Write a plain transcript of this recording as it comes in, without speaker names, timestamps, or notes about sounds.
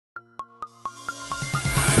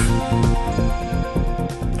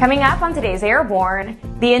Coming up on today's Airborne,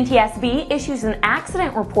 the NTSB issues an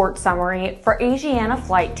accident report summary for Asiana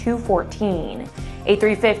Flight 214.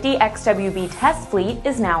 A350 XWB test fleet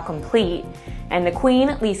is now complete, and the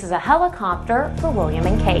Queen leases a helicopter for William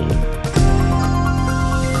and Kate.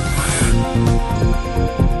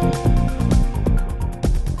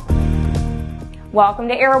 Welcome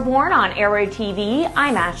to Airborne on Aero-TV.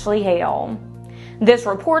 I'm Ashley Hale. This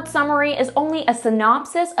report summary is only a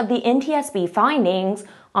synopsis of the NTSB findings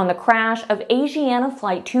on the crash of Asiana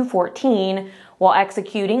Flight 214 while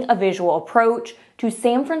executing a visual approach to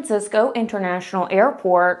San Francisco International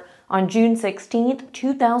Airport on June 16,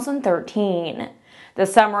 2013. The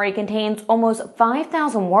summary contains almost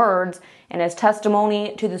 5,000 words and is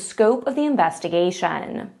testimony to the scope of the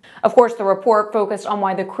investigation. Of course, the report focused on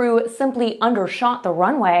why the crew simply undershot the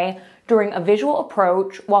runway during a visual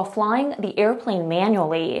approach while flying the airplane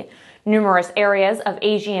manually. Numerous areas of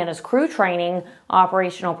Asiana's crew training,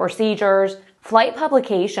 operational procedures, flight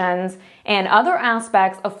publications, and other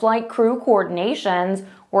aspects of flight crew coordinations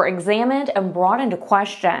were examined and brought into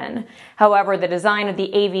question. However, the design of the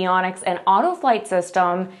avionics and auto flight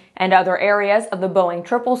system and other areas of the Boeing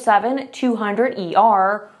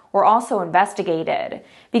 777-200ER were also investigated.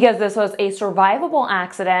 Because this was a survivable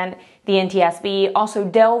accident, the NTSB also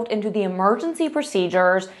delved into the emergency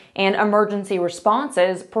procedures and emergency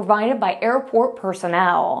responses provided by airport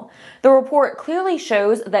personnel. The report clearly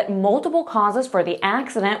shows that multiple causes for the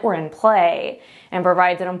accident were in play and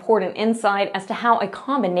provides an important insight as to how a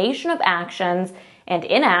combination of actions and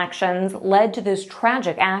inactions led to this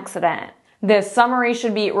tragic accident. This summary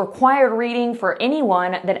should be required reading for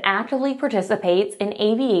anyone that actively participates in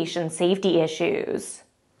aviation safety issues.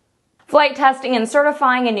 Flight testing and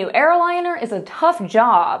certifying a new airliner is a tough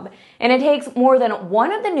job, and it takes more than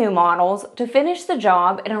one of the new models to finish the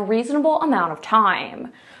job in a reasonable amount of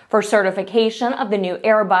time. For certification of the new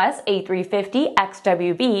Airbus A350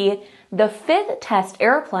 XWB, the fifth test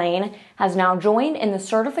airplane has now joined in the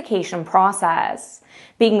certification process.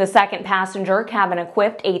 Being the second passenger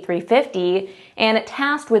cabin-equipped A350 and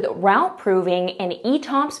tasked with route proving and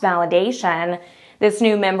ETOPS validation, this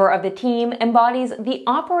new member of the team embodies the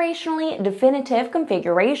operationally definitive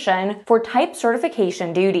configuration for type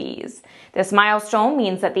certification duties. This milestone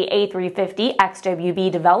means that the A350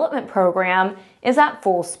 XWB development program is at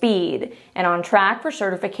full speed and on track for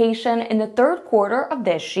certification in the third quarter of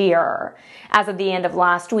this year. As of the end of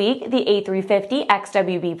last week, the A350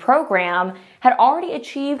 XWB program had already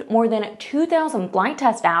achieved more than 2,000 flight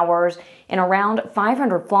test hours in around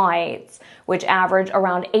 500 flights, which average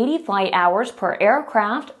around 80 flight hours per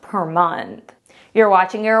aircraft per month. You're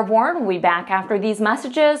watching Airborne. We'll be back after these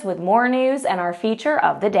messages with more news and our feature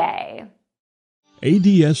of the day.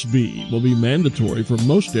 ADS-B will be mandatory for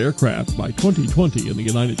most aircraft by 2020 in the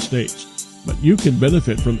United States, but you can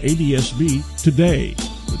benefit from ADS-B today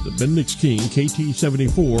with the Bendix King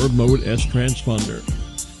KT-74 Mode S transponder.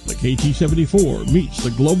 The KT-74 meets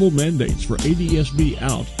the global mandates for ADS-B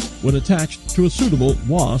out when attached to a suitable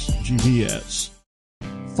WAAS GPS.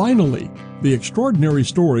 Finally, the extraordinary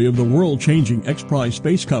story of the world-changing X-Prize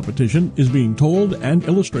space competition is being told and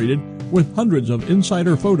illustrated with hundreds of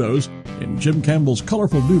insider photos in Jim Campbell's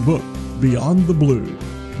colorful new book, Beyond the Blue.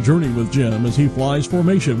 Journey with Jim as he flies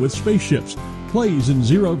formation with spaceships, plays in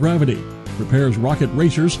zero gravity, prepares rocket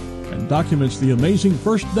racers, and documents the amazing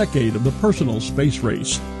first decade of the personal space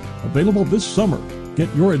race. Available this summer.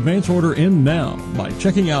 Get your advance order in now by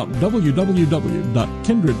checking out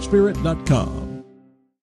www.kindredspirit.com.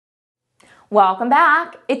 Welcome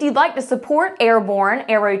back. If you'd like to support Airborne,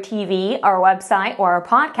 Aero-TV, our website, or our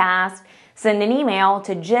podcast, send an email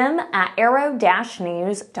to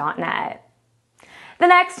jim@aero-news.net. The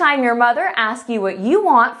next time your mother asks you what you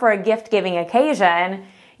want for a gift-giving occasion,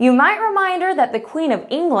 you might remind her that the Queen of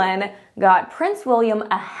England got Prince William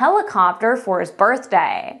a helicopter for his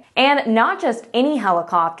birthday. And not just any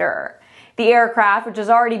helicopter. The aircraft, which has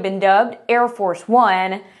already been dubbed Air-force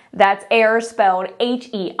One, that's Air spelled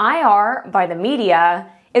H-E-I-R by the media,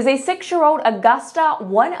 is a 6-year-old Agusta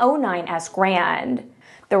 109S Grand.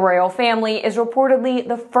 The royal family is reportedly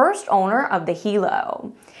the first owner of the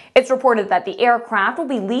helo. It's reported that the aircraft will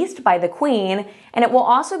be leased by the Queen, and it will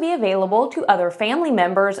also be available to other family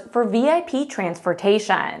members for VIP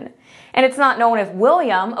transportation. And it's not known if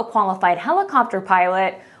William, a qualified helicopter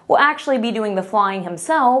pilot, will actually be doing the flying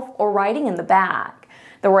himself or riding in the back.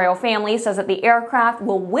 The royal family says that the aircraft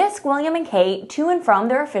will whisk William and Kate to and from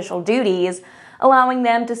their official duties, allowing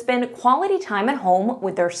them to spend quality time at home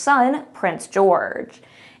with their son, Prince George.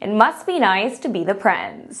 It must be nice to be the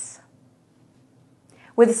prince.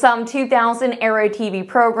 With some 2,000 Aero-TV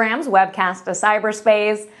programs webcast to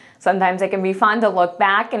cyberspace, Sometimes it can be fun to look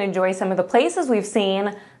back and enjoy some of the places we've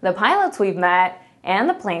seen, the pilots we've met, and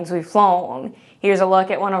the planes we've flown. Here's a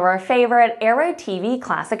look at one of our favorite Aero-TV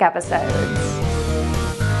classic episodes.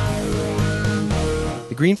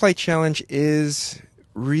 The Green Flight Challenge is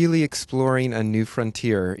really exploring a new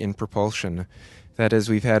frontier in propulsion. That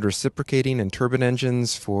is, we've had reciprocating and turbine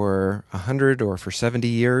engines for 100 or for 70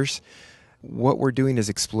 years. What we're doing is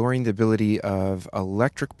exploring the ability of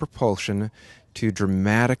electric propulsion to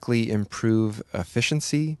dramatically improve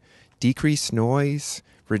efficiency, decrease noise,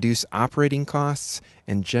 reduce operating costs,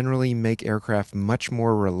 and generally make aircraft much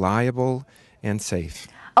more reliable and safe.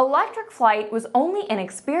 Electric flight was only an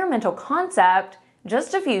experimental concept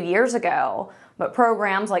just a few years ago, but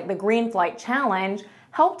programs like the Green Flight Challenge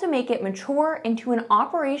helped to make it mature into an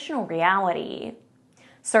operational reality.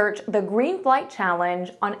 Search the Green Flight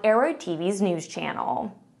Challenge on Aero-TV's news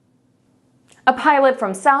channel. A pilot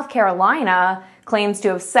from South Carolina claims to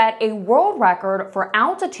have set a world record for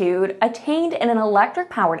altitude attained in an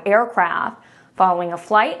electric-powered aircraft following a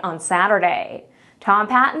flight on Saturday. Tom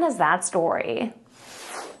Patton has that story.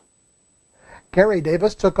 Gary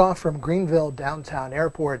Davis took off from Greenville Downtown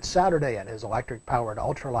Airport Saturday in his electric-powered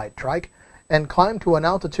ultralight trike and climbed to an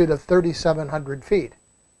altitude of 3,700 feet.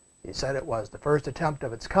 He said it was the first attempt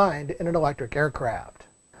of its kind in an electric aircraft.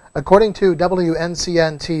 According to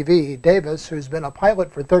WNCN-TV, Davis, who's been a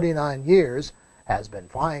pilot for 39 years, has been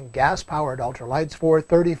flying gas-powered ultralights for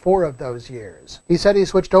 34 of those years. He said he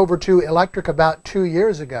switched over to electric about 2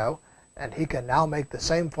 years ago, and he can now make the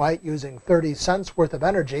same flight using 30 cents worth of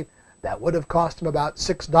energy that would have cost him about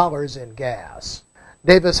 $6 in gas.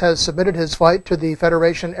 Davis has submitted his flight to the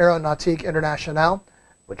Fédération Aéronautique Internationale,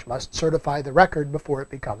 which must certify the record before it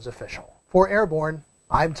becomes official. For Airborne,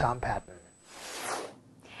 I'm Tom Patton.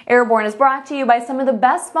 Airborne is brought to you by some of the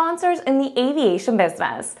best sponsors in the aviation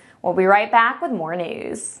business. We'll be right back with more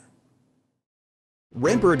news.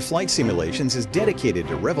 Redbird Flight Simulations is dedicated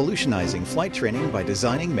to revolutionizing flight training by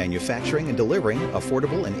designing, manufacturing, and delivering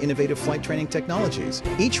affordable and innovative flight training technologies.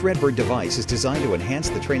 Each Redbird device is designed to enhance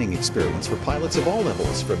the training experience for pilots of all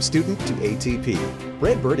levels, from student to ATP.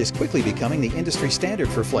 Redbird is quickly becoming the industry standard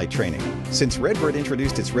for flight training. Since Redbird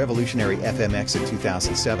introduced its revolutionary FMX in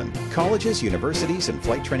 2007, colleges, universities, and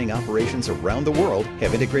flight training operations around the world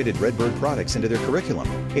have integrated Redbird products into their curriculum.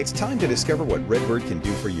 It's time to discover what Redbird can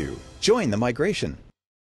do for you. Join the migration.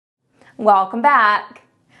 Welcome back.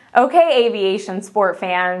 Okay, aviation sport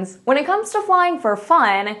fans, when it comes to flying for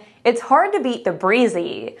fun, it's hard to beat the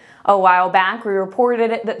Breezy. A while back, we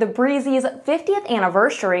reported that the Breezy's 50th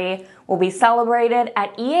anniversary will be celebrated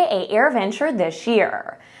at EAA AirVenture this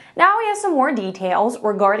year. Now we have some more details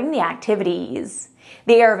regarding the activities.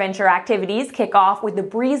 The AirVenture activities kick off with the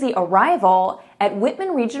Breezy arrival at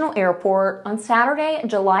Whitman Regional Airport on Saturday,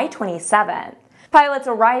 July 27th. Pilots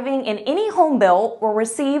arriving in any home built will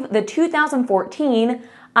receive the 2014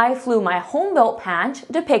 I Flew My Home Built patch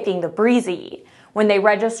depicting the Breezy when they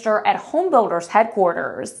register at Home Builders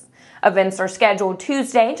headquarters. Events are scheduled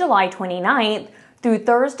Tuesday, July 29th through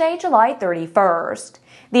Thursday, July 31st.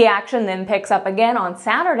 The action then picks up again on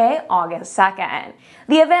Saturday, August 2nd.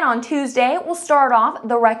 The event on Tuesday will start off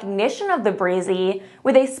the recognition of the Breezy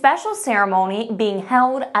with a special ceremony being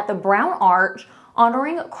held at the Brown Arch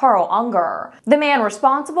honoring Carl Unger, the man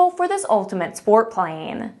responsible for this ultimate sport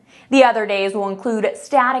plane. The other days will include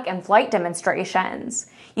static and flight demonstrations.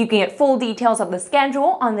 You can get full details of the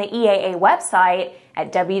schedule on the EAA website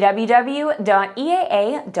at www.eaa.org.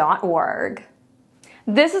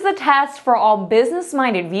 This is a test for all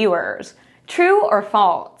business-minded viewers. True or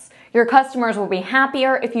false? Your customers will be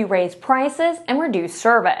happier if you raise prices and reduce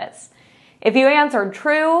service. If you answered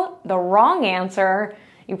true, the wrong answer,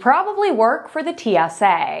 you probably work for the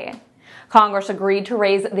TSA. Congress agreed to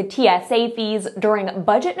raise the TSA fees during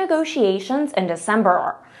budget negotiations in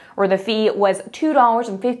December, where the fee was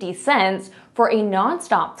 $2.50 for a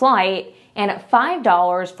nonstop flight and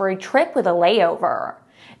 $5 for a trip with a layover.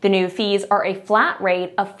 The new fees are a flat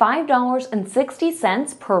rate of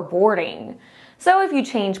 $5.60 per boarding. So if you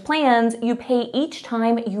change plans, you pay each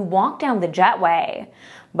time you walk down the jetway.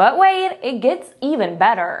 But wait, it gets even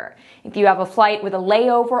better. If you have a flight with a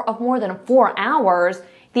layover of more than 4 hours,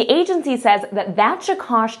 the agency says that should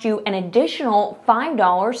cost you an additional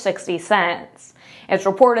 $5.60. It's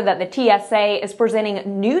reported that the TSA is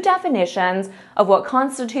presenting new definitions of what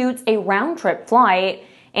constitutes a round-trip flight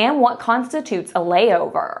and what constitutes a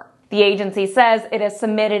layover. The agency says it has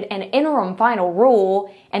submitted an interim final rule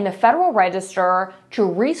in the Federal Register to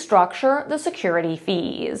restructure the security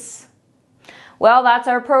fees. Well, that's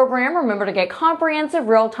our program. Remember to get comprehensive,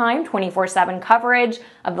 real-time, 24/7 coverage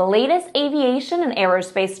of the latest aviation and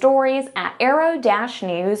aerospace stories at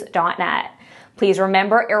aero-news.net. Please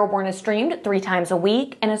remember, Airborne is streamed 3 times a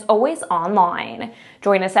week and is always online.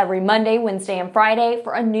 Join us every Monday, Wednesday, and Friday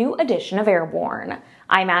for a new edition of Airborne.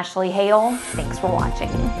 I'm Ashley Hale. Thanks for watching.